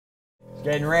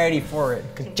Getting ready for it.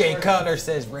 Because Jay Cutler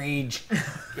says rage.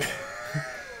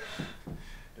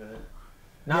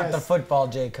 Not the football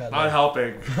Jay Cutler. Not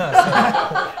helping.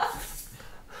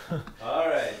 All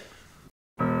right.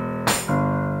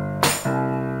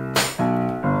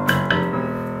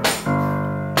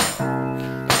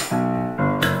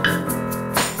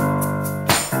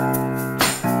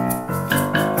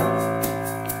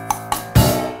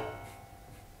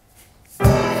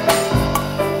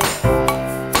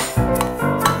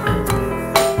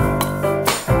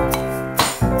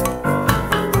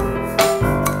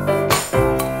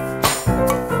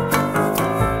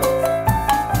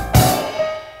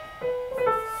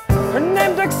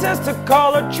 To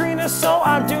call her Trina, so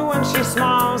I do, and she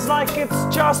smiles like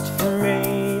it's just for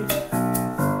me.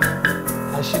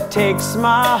 As she takes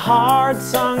my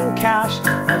hard-sung cash,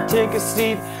 I take a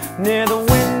seat near the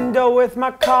window with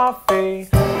my coffee.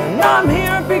 And I'm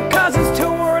here because it's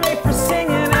too early for singing,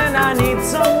 and I need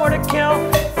somewhere to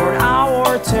kill for an hour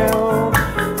or two.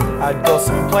 I'd go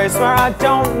someplace where I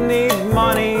don't need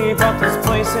money, but those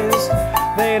places,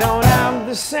 they don't have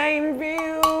the same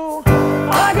view.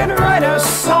 I could write a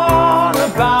song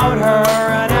about her,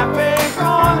 an epic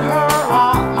on her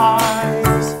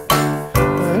eyes.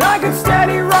 And I could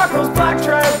steady rock those black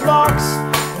dreadlocks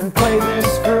and play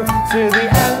this groove to the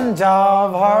end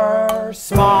of her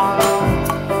smile.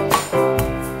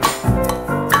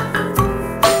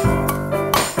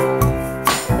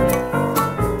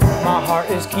 My heart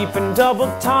is keeping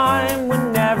double time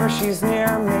whenever she's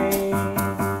near me.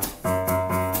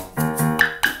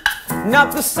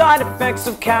 Not the side effects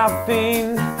of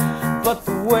caffeine, but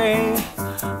the way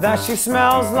that she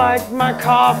smells like my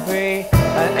coffee.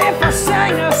 And if I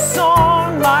sang a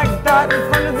song like that in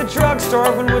front of the drugstore,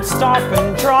 everyone would stop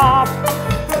and drop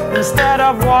instead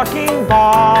of walking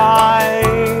by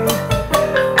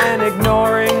and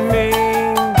ignoring me.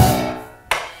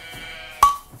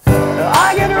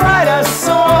 I could write a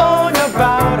song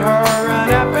about her, an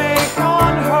epic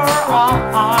on her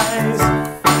eyes.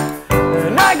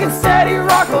 And I could steady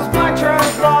rock those black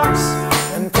dreadlocks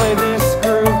and play this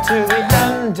groove to the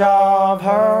end of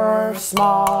her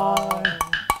smile.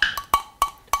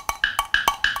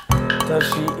 Does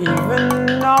she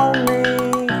even know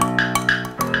me?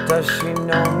 Does she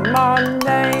know my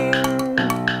name?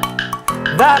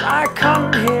 That I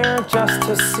come here just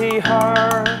to see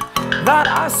her, that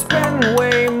I spend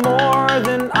way more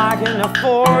than I can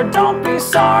afford. Don't be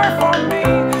sorry for me,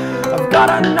 I've got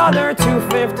another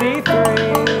 253.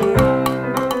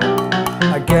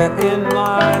 I get in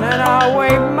line and I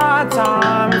wait my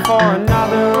time for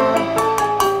another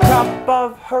cup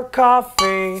of her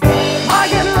coffee. I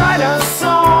can write a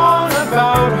song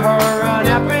about her, an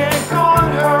epic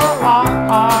on her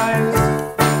eyes.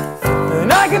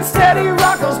 And I can steady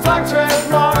rock those black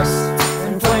dreadlocks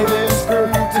and play this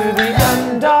groove to the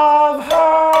end of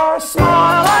her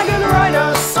smile. I can write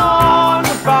a song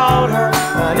about her,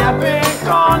 an epic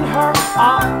on her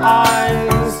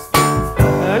eyes.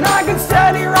 And I can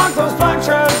steady rock those black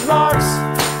dreadlocks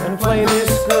and play this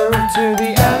groove to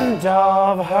the end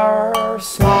of her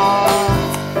smile.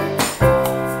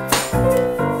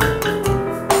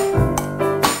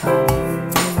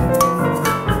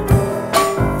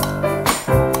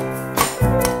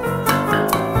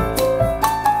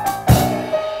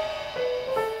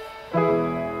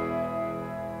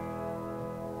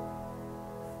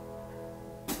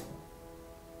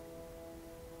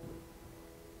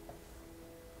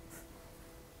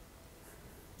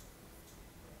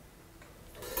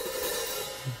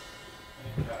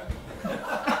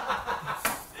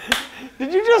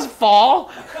 Did you just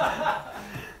fall?